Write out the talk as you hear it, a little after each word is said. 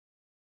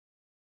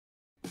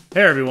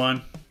Hey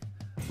everyone!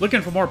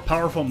 Looking for more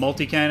powerful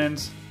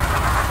multi-cannons?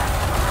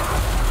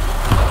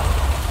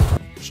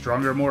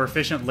 Stronger, more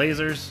efficient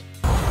lasers?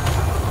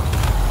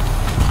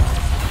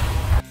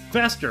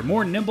 Faster,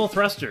 more nimble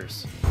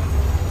thrusters?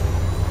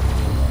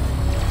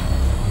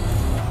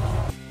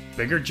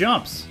 Bigger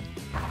jumps?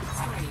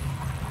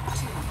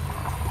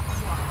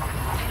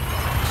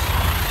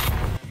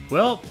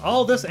 Well,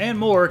 all this and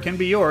more can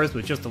be yours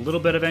with just a little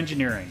bit of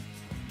engineering.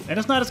 And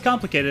it's not as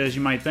complicated as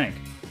you might think.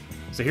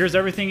 So here's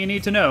everything you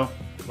need to know.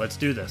 Let's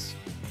do this.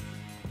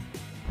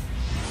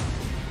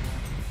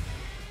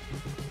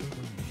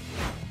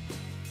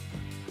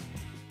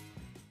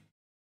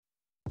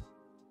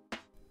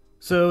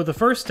 So the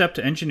first step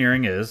to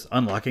engineering is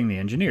unlocking the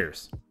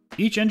engineers.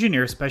 Each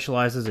engineer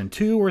specializes in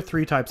 2 or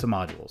 3 types of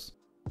modules.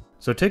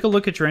 So take a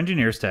look at your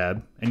engineers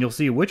tab, and you'll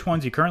see which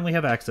ones you currently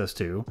have access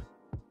to,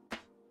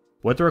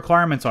 what the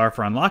requirements are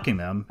for unlocking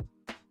them,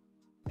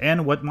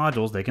 and what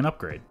modules they can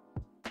upgrade.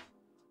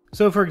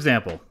 So for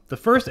example, the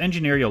first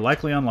engineer you'll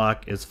likely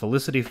unlock is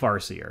Felicity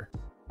Farseer,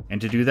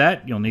 and to do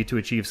that you'll need to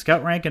achieve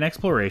Scout rank in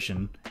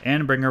Exploration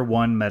and bring her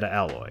 1 meta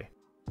alloy.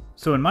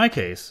 So in my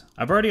case,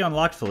 I've already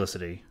unlocked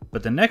Felicity,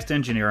 but the next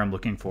engineer I'm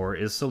looking for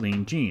is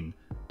Celine Jean,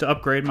 to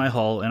upgrade my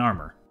hull and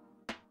armor.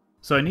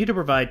 So I need to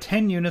provide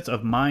 10 units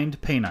of mined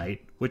painite,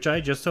 which I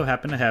just so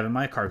happen to have in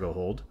my cargo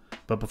hold,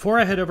 but before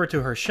I head over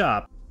to her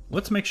shop,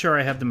 let's make sure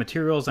I have the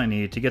materials I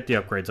need to get the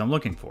upgrades I'm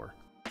looking for.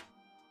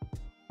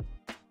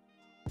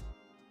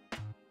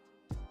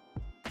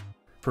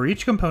 For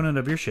each component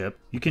of your ship,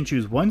 you can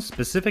choose one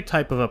specific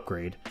type of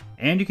upgrade,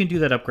 and you can do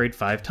that upgrade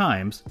 5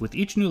 times, with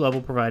each new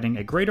level providing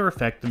a greater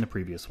effect than the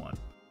previous one.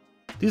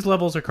 These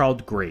levels are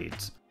called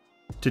grades.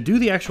 To do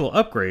the actual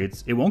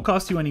upgrades, it won't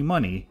cost you any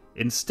money,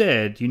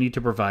 instead you need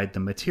to provide the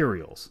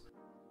materials.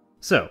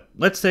 So,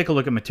 let's take a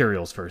look at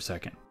materials for a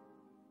second.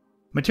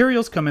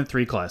 Materials come in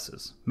 3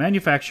 classes: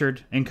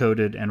 manufactured,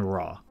 encoded, and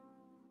raw.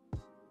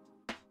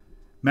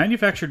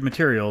 Manufactured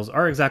materials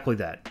are exactly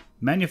that,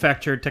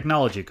 manufactured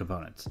technology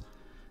components.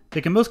 They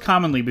can most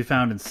commonly be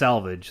found in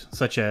salvage,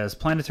 such as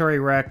planetary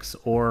wrecks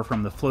or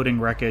from the floating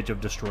wreckage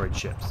of destroyed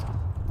ships.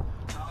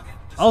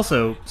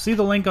 Also, see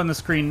the link on the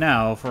screen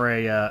now for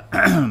a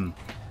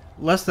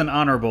less than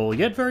honorable,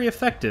 yet very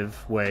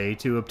effective way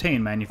to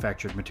obtain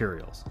manufactured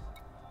materials.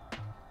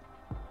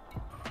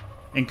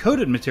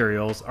 Encoded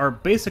materials are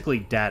basically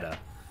data.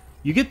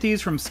 You get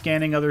these from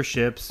scanning other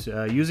ships,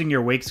 using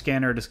your wake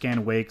scanner to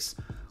scan wakes,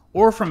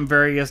 or from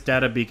various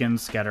data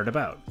beacons scattered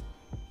about.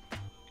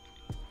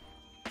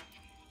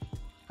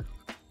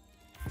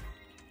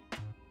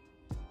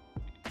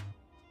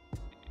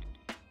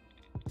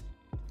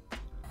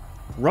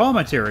 Raw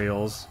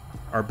materials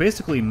are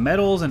basically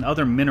metals and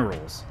other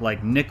minerals,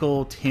 like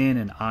nickel, tin,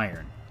 and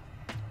iron.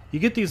 You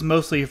get these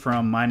mostly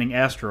from mining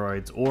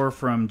asteroids or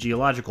from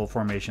geological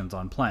formations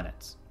on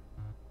planets.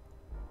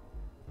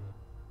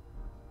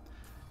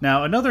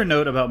 Now, another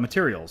note about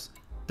materials: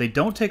 they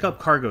don't take up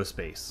cargo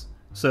space,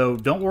 so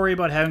don't worry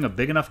about having a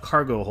big enough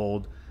cargo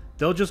hold,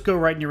 they'll just go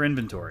right in your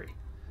inventory.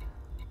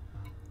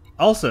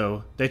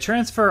 Also, they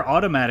transfer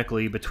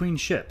automatically between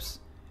ships,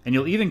 and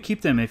you'll even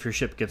keep them if your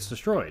ship gets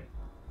destroyed.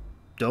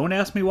 Don't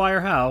ask me why or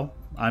how,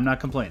 I'm not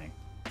complaining.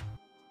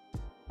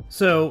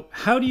 So,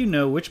 how do you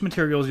know which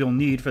materials you'll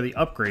need for the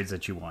upgrades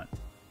that you want?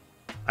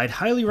 I'd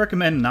highly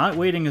recommend not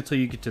waiting until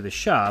you get to the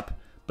shop,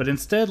 but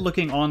instead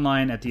looking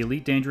online at the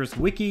Elite Dangerous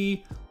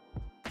Wiki,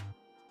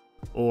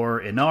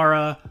 or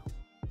Inara,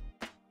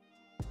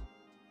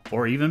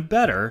 or even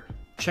better,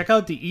 check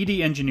out the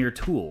ED Engineer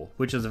tool,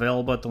 which is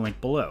available at the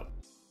link below.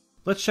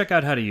 Let's check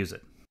out how to use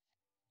it.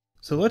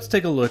 So let's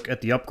take a look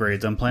at the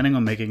upgrades I'm planning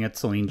on making at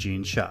Celine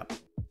Jean's shop.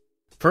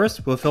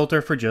 First, we'll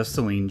filter for just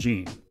Celine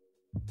Jean.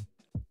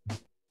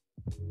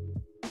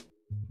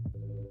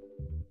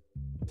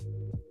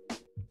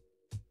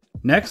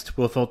 Next,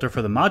 we'll filter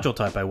for the module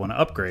type I want to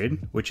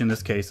upgrade, which in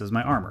this case is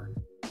my armor.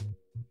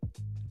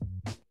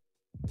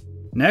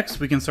 Next,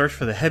 we can search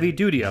for the heavy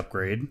duty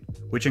upgrade,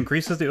 which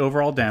increases the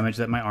overall damage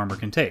that my armor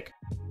can take.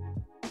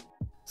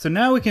 So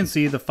now we can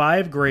see the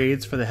 5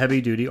 grades for the heavy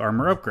duty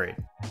armor upgrade.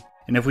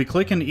 And if we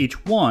click into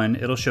each one,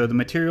 it'll show the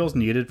materials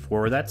needed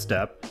for that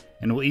step,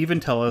 and will even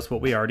tell us what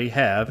we already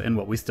have and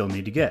what we still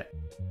need to get.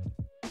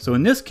 So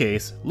in this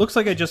case, looks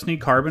like I just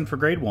need carbon for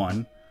grade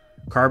 1,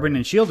 carbon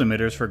and shield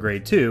emitters for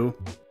grade 2,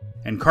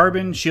 and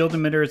carbon, shield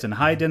emitters, and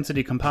high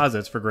density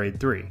composites for grade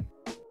 3.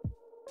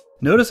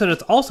 Notice that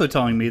it's also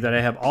telling me that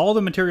I have all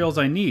the materials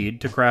I need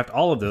to craft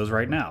all of those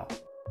right now.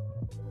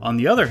 On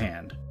the other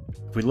hand,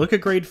 if we look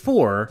at grade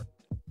 4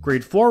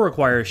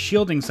 requires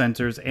shielding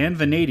sensors and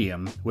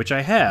vanadium, which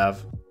I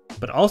have,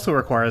 but also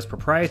requires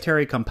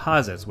proprietary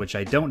composites, which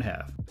I don't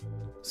have.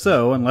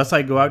 So, unless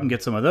I go out and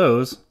get some of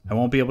those, I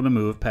won't be able to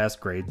move past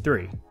grade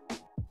 3.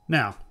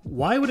 Now,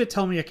 why would it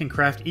tell me I can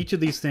craft each of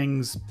these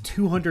things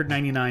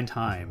 299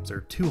 times, or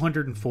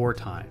 204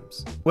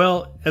 times?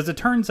 Well, as it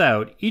turns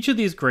out, each of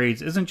these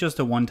grades isn't just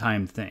a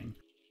one-time thing.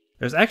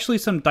 There's actually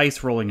some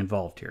dice rolling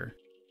involved here.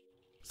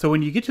 So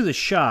when you get to the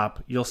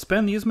shop, you'll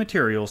spend these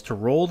materials to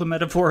roll the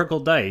metaphorical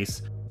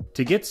dice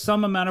to get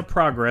some amount of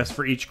progress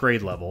for each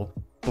grade level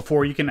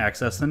before you can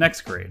access the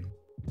next grade.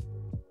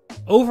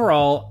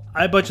 Overall,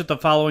 I budget the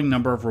following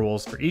number of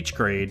rules for each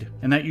grade,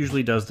 and that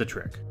usually does the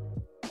trick.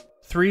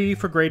 3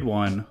 for grade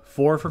 1,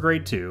 4 for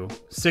grade 2,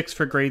 6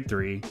 for grade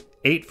 3,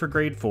 8 for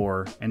grade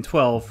 4, and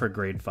 12 for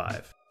grade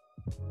 5.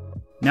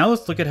 Now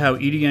let's look at how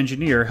ED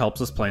Engineer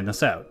helps us plan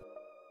this out.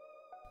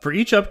 For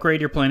each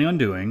upgrade you're planning on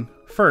doing,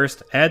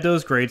 first add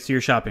those grades to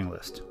your shopping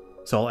list.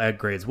 So I'll add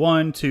grades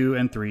 1, 2,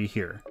 and 3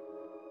 here.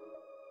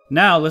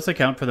 Now let's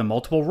account for the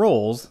multiple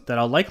rolls that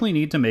I'll likely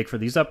need to make for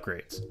these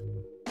upgrades.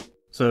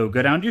 So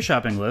go down to your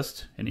shopping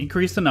list and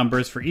increase the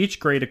numbers for each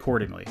grade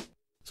accordingly.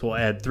 So we'll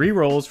add 3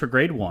 rolls for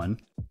grade 1,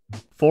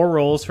 4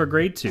 rolls for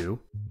grade 2,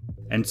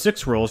 and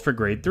 6 rolls for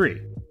grade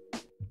 3.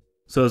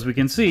 So as we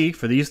can see,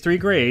 for these 3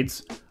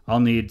 grades, I'll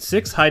need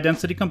 6 high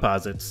density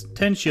composites,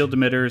 10 shield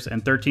emitters,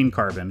 and 13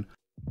 carbon,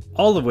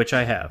 all of which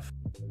I have.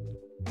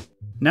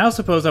 Now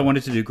suppose I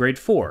wanted to do grade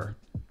 4,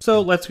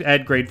 so let's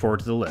add grade 4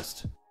 to the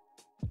list.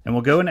 And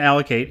we'll go and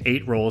allocate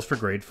 8 rolls for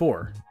grade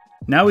 4.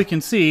 Now we can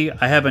see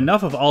I have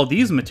enough of all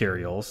these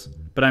materials,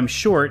 but I'm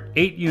short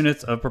 8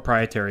 units of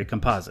proprietary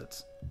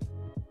composites.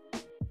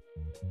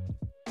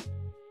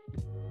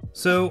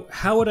 So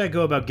how would I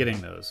go about getting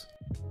those?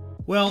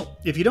 Well,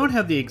 if you don't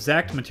have the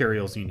exact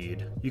materials you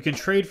need, you can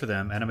trade for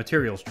them at a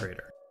materials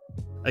trader.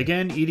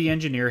 Again, ED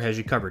Engineer has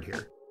you covered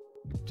here.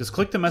 Just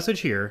click the message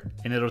here,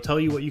 and it'll tell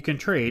you what you can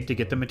trade to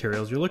get the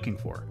materials you're looking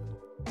for.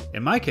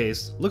 In my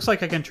case, looks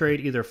like I can trade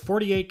either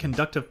 48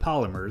 conductive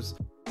polymers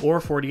or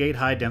 48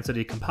 high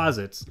density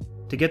composites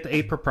to get the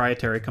 8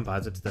 proprietary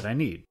composites that I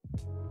need.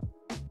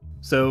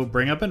 So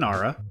bring up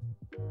Inara,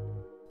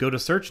 go to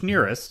Search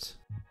Nearest,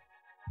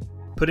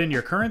 put in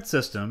your current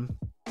system,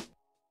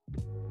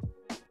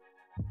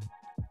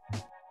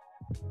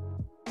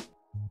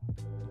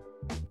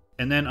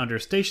 and then under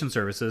Station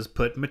Services,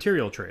 put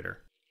Material Trader.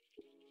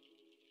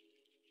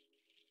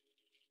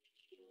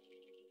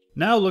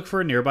 Now look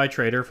for a nearby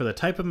trader for the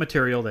type of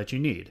material that you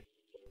need.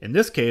 In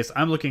this case,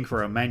 I'm looking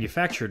for a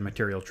manufactured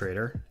material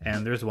trader,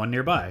 and there's one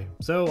nearby,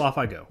 so off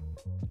I go.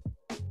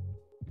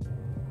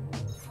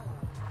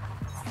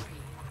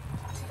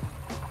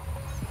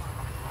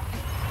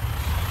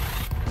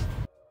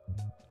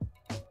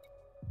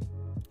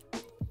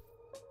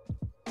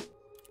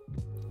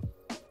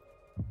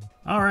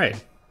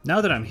 Alright, now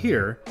that I'm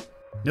here,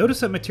 notice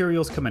that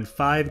materials come in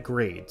 5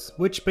 grades,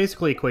 which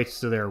basically equates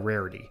to their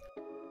rarity.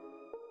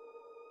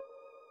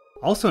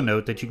 Also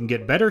note that you can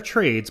get better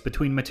trades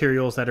between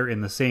materials that are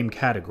in the same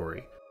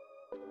category.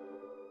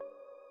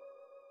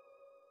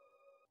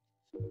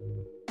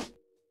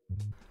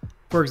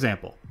 For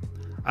example,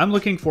 I'm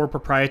looking for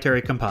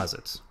proprietary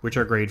composites, which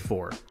are grade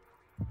 4.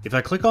 If I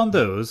click on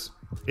those,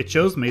 it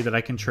shows me that I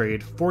can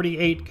trade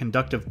 48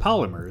 conductive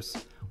polymers,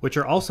 which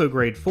are also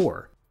grade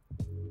 4.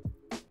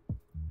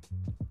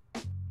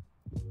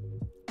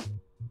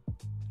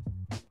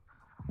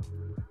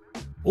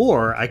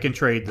 Or I can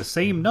trade the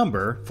same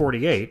number,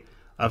 48,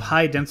 of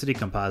high density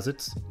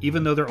composites,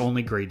 even though they're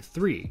only grade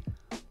 3,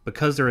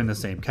 because they're in the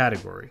same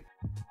category.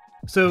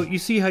 So you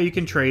see how you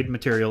can trade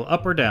material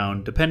up or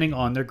down depending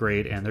on their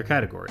grade and their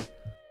category.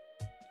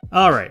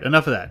 Alright,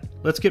 enough of that.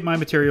 Let's get my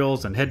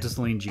materials and head to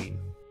Selene Jean.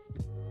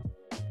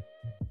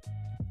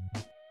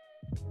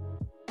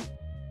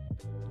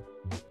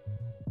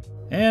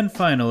 And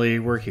finally,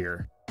 we're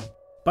here.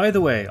 By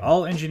the way,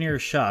 all engineer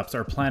shops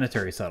are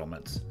planetary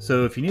settlements,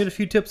 so if you need a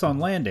few tips on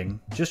landing,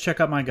 just check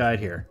out my guide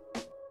here.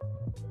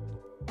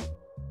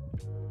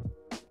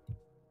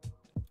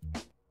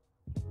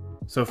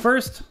 So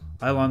first,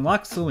 I'll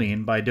unlock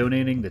Selene by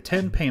donating the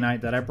 10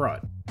 painite that I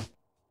brought.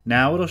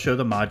 Now it'll show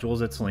the modules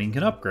that Selene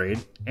can upgrade,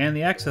 and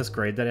the access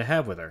grade that I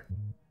have with her.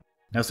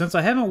 Now since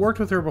I haven't worked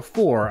with her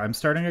before, I'm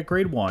starting at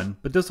grade 1,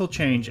 but this will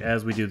change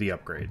as we do the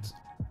upgrades.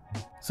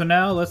 So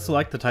now let's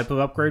select the type of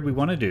upgrade we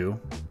want to do,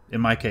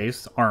 in my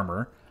case,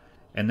 armor,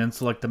 and then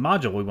select the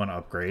module we want to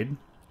upgrade,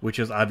 which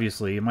is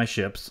obviously my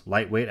ship's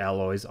lightweight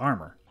alloys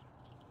armor.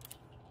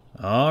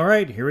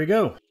 Alright, here we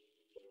go.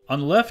 On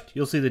the left,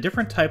 you'll see the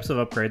different types of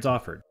upgrades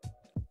offered.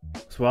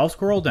 So I'll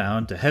scroll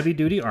down to Heavy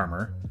Duty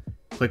Armor,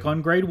 click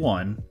on Grade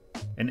 1,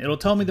 and it'll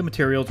tell me the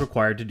materials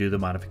required to do the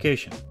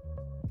modification.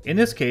 In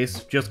this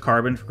case, just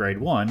carbon for Grade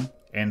 1,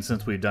 and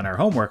since we've done our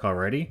homework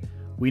already,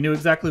 we knew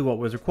exactly what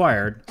was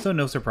required, so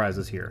no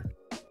surprises here.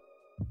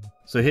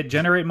 So hit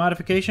Generate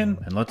Modification,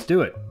 and let's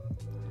do it.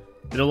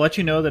 It'll let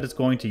you know that it's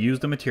going to use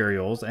the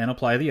materials and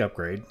apply the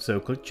upgrade,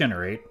 so click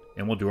Generate,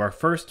 and we'll do our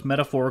first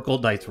metaphorical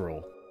dice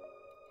roll.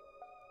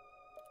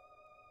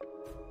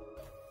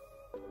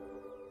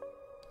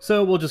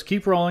 So we'll just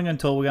keep rolling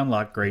until we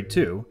unlock Grade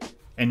 2,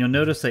 and you'll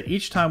notice that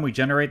each time we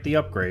generate the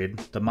upgrade,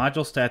 the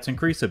module stats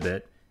increase a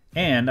bit,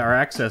 and our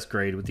access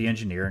grade with the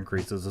engineer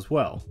increases as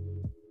well.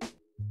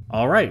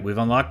 Alright, we've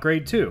unlocked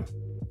Grade 2.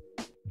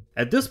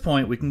 At this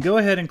point, we can go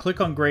ahead and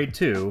click on Grade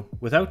 2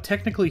 without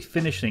technically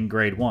finishing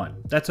Grade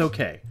 1. That's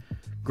okay.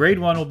 Grade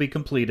 1 will be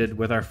completed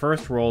with our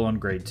first roll on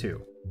Grade 2.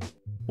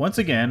 Once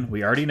again,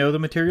 we already know the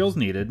materials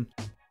needed,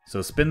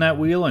 so spin that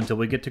wheel until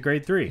we get to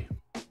Grade 3.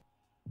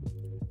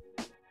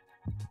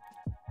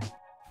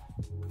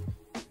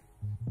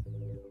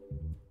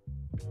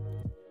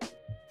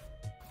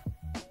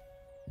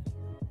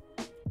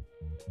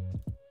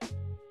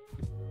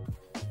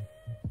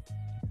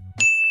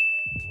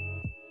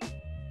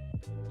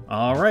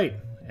 Alright,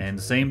 and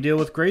same deal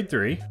with grade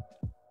 3.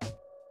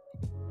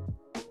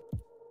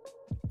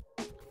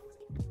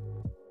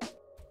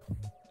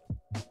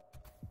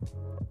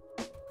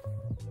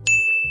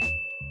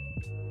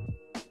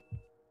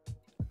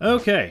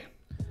 Okay,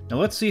 now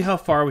let's see how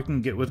far we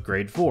can get with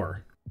grade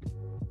 4.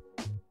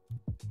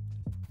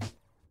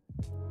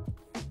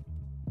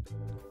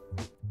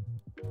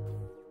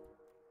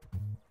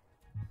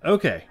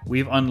 Okay,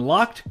 we've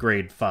unlocked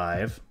grade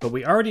 5, but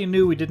we already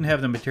knew we didn't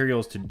have the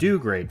materials to do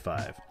grade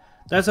 5.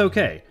 That's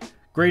okay.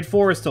 Grade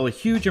 4 is still a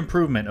huge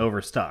improvement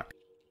over stock.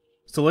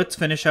 So let's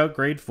finish out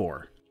grade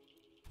 4.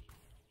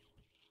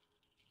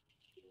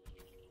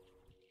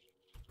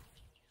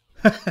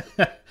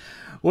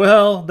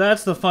 Well,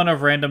 that's the fun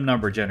of random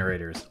number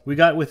generators. We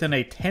got within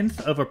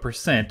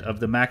 0.1% of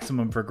the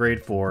maximum for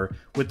grade 4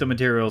 with the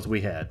materials we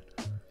had.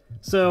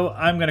 So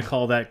I'm going to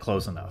call that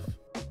close enough.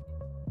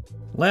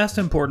 Last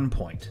important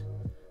point.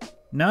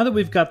 Now that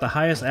we've got the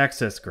highest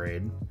access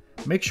grade,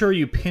 make sure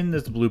you pin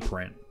this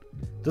blueprint.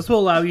 This will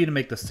allow you to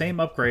make the same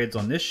upgrades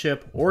on this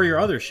ship or your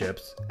other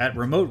ships at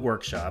remote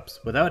workshops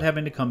without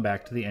having to come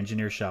back to the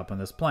engineer shop on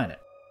this planet.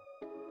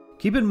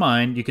 Keep in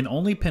mind, you can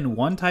only pin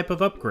one type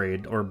of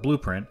upgrade or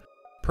blueprint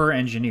per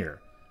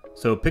engineer,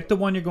 so pick the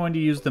one you're going to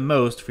use the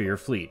most for your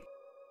fleet.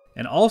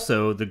 And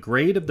also, the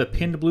grade of the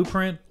pinned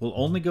blueprint will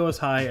only go as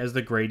high as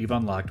the grade you've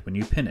unlocked when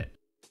you pin it.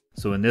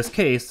 So in this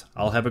case,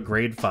 I'll have a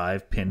grade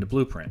 5 pinned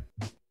blueprint.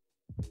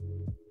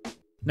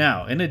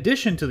 Now, in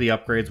addition to the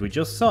upgrades we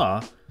just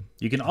saw,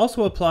 you can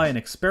also apply an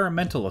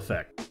experimental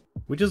effect,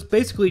 which is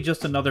basically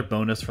just another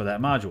bonus for that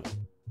module.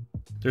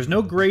 There's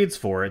no grades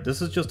for it,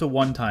 this is just a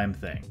one-time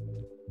thing.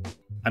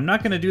 I'm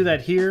not going to do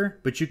that here,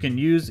 but you can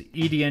use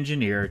ED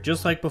Engineer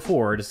just like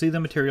before to see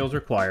the materials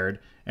required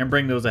and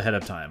bring those ahead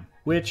of time,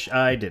 which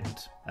I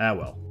didn't. Ah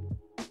well.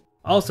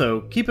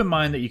 Also, keep in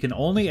mind that you can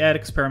only add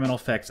experimental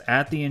effects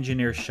at the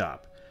engineer's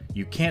shop.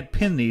 You can't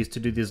pin these to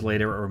do these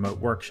later at remote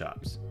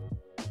workshops.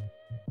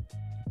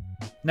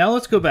 Now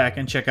let's go back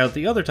and check out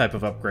the other type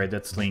of upgrade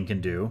that Selene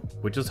can do,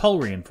 which is hull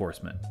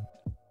reinforcement.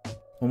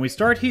 When we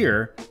start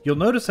here, you'll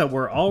notice that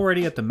we're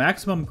already at the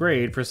maximum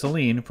grade for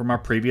Selene from our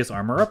previous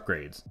armor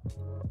upgrades.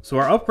 So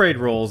our upgrade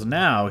rolls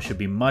now should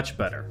be much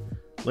better.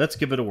 Let's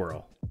give it a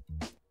whirl.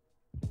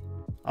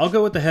 I'll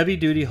go with the heavy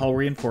duty hull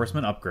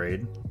reinforcement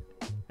upgrade,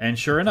 and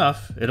sure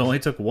enough, it only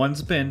took one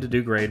spin to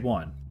do grade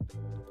 1.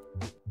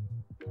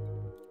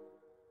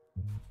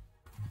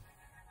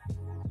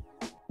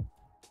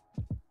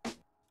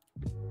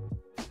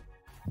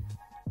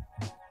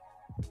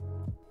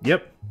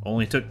 Yep,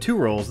 only took 2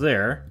 rolls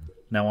there.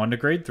 Now on to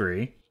grade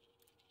 3.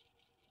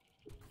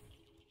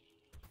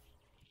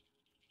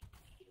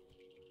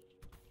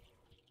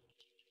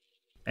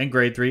 And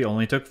grade 3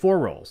 only took 4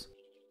 rolls.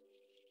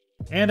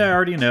 And I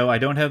already know I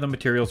don't have the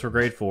materials for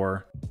grade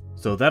 4,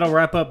 so that'll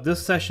wrap up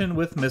this session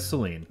with Miss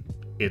Selene.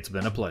 It's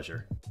been a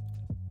pleasure.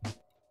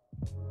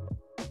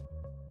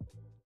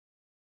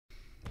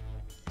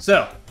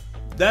 So,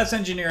 that's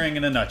engineering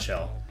in a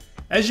nutshell.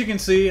 As you can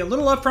see, a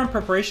little upfront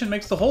preparation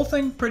makes the whole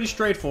thing pretty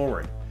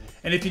straightforward.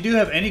 And if you do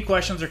have any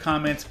questions or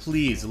comments,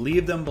 please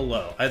leave them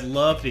below. I'd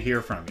love to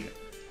hear from you.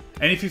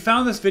 And if you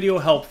found this video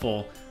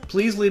helpful,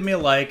 please leave me a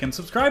like and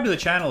subscribe to the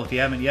channel if you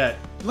haven't yet.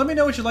 Let me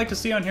know what you'd like to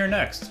see on here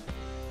next.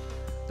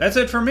 That's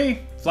it for me.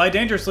 Fly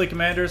dangerously,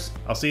 Commanders.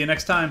 I'll see you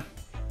next time.